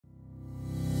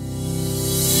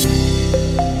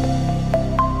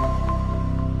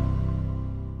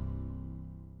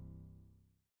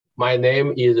My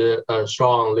name is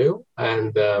Shawn Liu,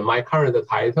 and my current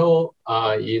title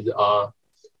is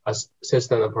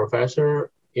assistant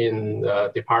professor in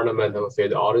the Department of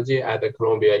Physiology at the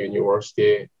Columbia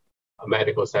University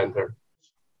Medical Center.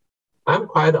 I'm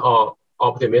quite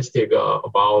optimistic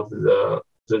about the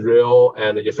real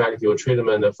and effective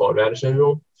treatment for Rett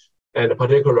syndrome, and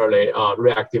particularly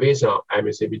reactivation of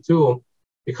MECP2,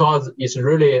 because it's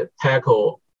really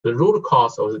tackle the root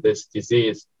cause of this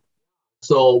disease.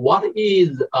 So what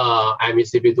is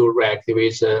MECP2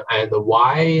 reactivation, and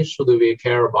why should we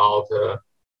care about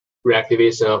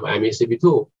reactivation of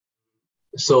MECP2?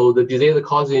 So the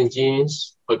disease-causing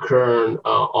genes occur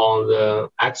on the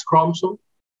X chromosome.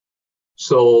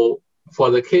 So for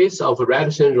the case of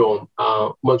Rett syndrome,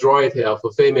 majority of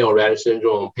female Rett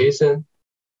syndrome patients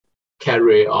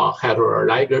carry a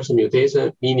heterologous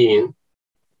mutation, meaning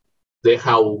they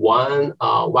have one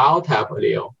wild-type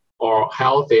allele or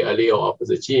healthy allele of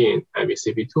the gene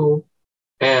MECP2,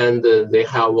 and they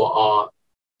have a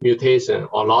mutation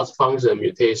or loss-function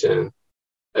mutation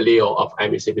allele of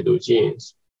MECP2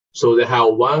 genes. So they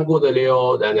have one good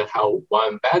allele, then they have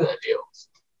one bad allele.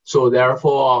 So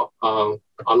therefore, a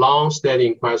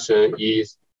long-standing question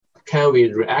is, can we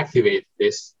reactivate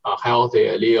this healthy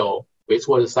allele, which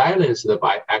was silenced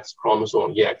by X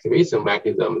chromosome reactivation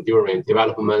mechanism during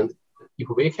development? If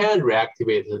we can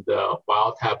reactivate the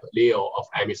wild-type allele of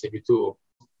MECP2,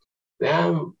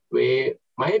 then we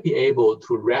might be able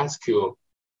to rescue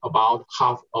about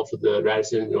half of the Rett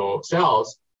syndrome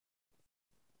cells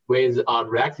with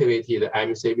reactivated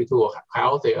MECP2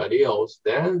 healthy alleles.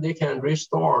 Then they can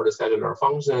restore the cellular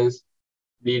functions,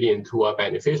 leading to a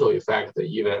beneficial effect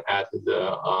even at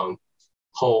the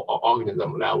whole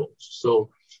organism level.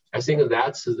 So I think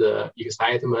that's the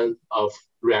excitement of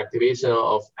reactivation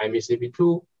of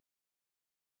MECP2.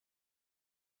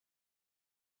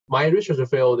 My research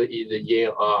field is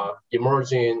in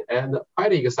emerging and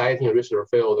quite exciting research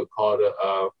field called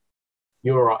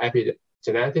neural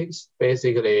epigenetics.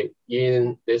 Basically,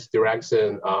 in this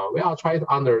direction, we are trying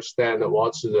to understand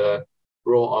what's the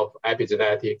role of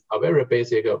epigenetics, a very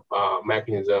basic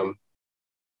mechanism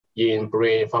in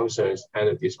brain functions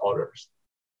and disorders.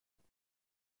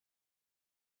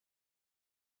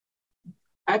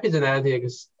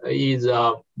 Epigenetics is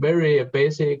a very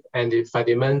basic and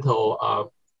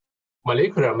fundamental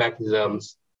molecular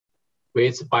mechanisms,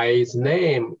 which by its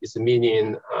name is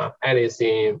meaning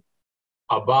anything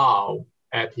above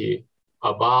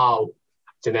above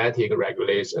genetic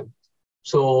regulation.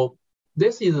 So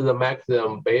this is the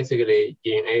mechanism basically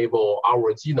enable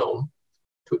our genome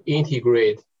to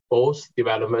integrate both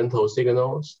developmental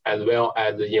signals as well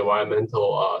as the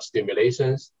environmental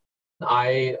stimulations.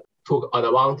 I took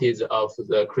advantage of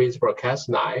the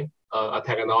CRISPR-Cas9, a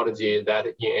technology that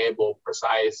enable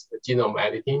precise genome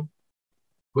editing.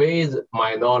 With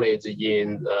my knowledge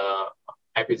in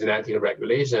epigenetic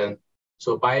regulation,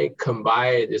 so by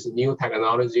combining this new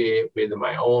technology with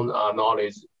my own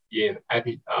knowledge in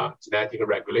epigenetic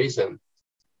regulation,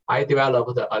 I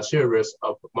developed a series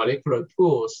of molecular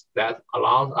tools that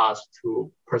allows us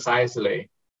to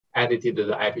precisely edit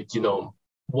the epigenome.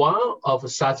 One of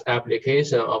such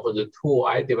application of the tool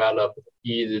I developed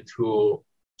is to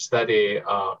study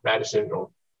Rett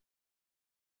syndrome.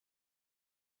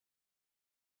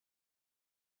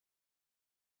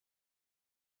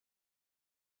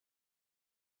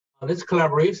 This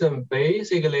collaboration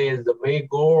basically the main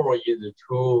goal is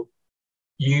to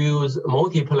use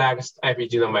multiplexed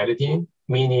epigenome editing,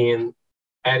 meaning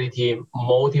editing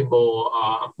multiple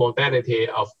modality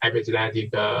of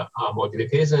epigenetic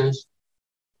modifications.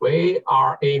 We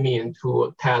are aiming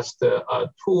to test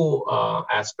two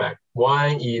aspects.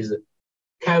 One is,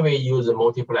 can we use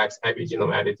multiplex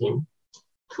epigenome editing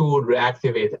to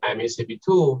reactivate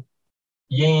MECP2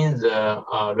 in the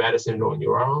Rett syndrome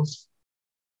neurons,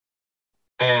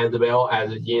 as well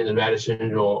as in the Rett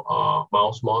syndrome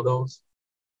mouse models?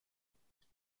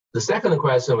 The second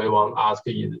question we want to ask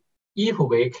is, if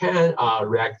we can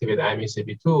reactivate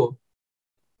MECP2,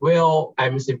 will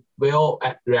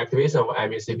reactivation of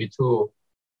MECP2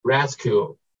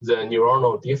 rescue the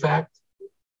neuronal defect?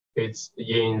 It's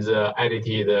in the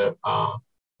edited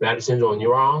Rett syndrome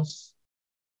neurons,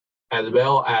 as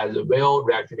well as will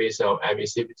reactivation of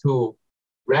MECP2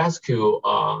 rescue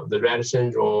the Rett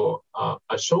syndrome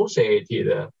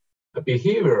associated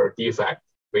behavior defect,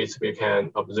 which we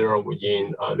can observe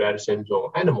in Rett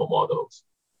syndrome animal models.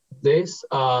 This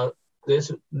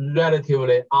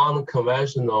relatively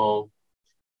unconventional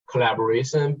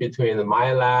collaboration between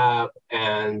my lab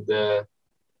and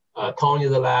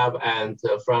Tony's lab and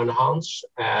Frank Hunt's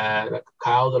and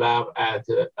Kyle's lab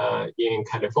in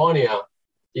California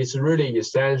it's really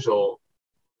essential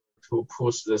to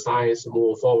push the science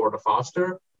move forward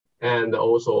faster and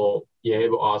also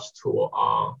enable us to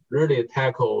really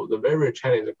tackle the very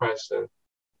challenging question,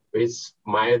 which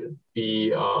might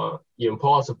be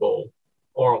impossible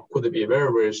or could be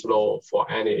very, very slow for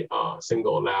any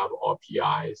single lab or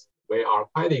PIs. We are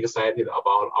quite excited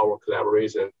about our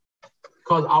collaboration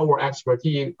because our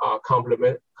expertise are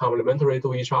complementary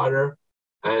to each other,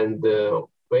 and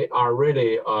we are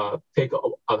really take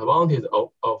advantage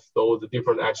of those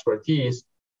different expertise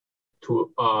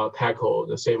to tackle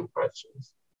the same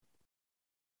questions.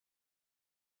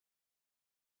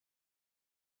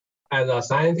 As a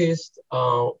scientist,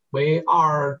 we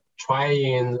are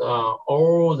trying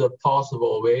all the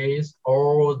possible ways,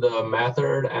 all the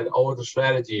method, and all the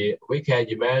strategy we can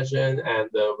imagine and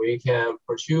we can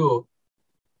pursue.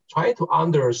 Try to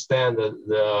understand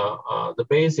the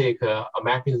basic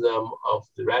mechanism of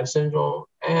the Rett syndrome,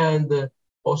 and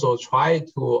also try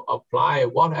to apply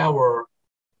whatever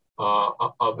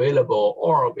available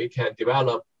or we can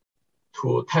develop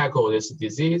to tackle this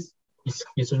disease.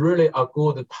 It's really a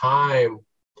good time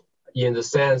in the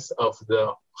sense of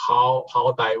the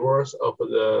how diverse of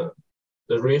the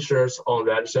research on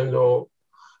Rett syndrome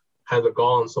has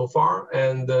gone so far,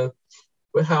 and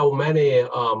we have many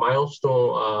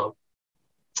milestone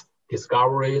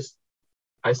discoveries.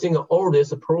 I think all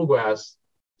this progress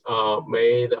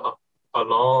made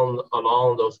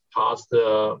along those past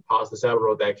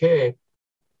several decades,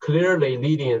 clearly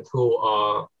leading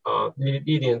to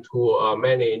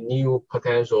many new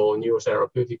potential new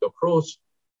therapeutic approach.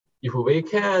 If we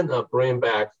can bring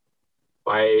back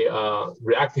by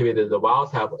reactivating the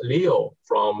wild type allele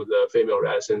from the female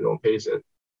Rett syndrome patient,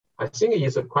 I think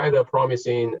it's quite a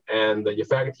promising and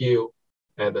effective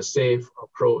and a safe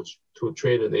approach to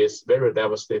treat this very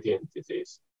devastating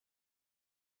disease.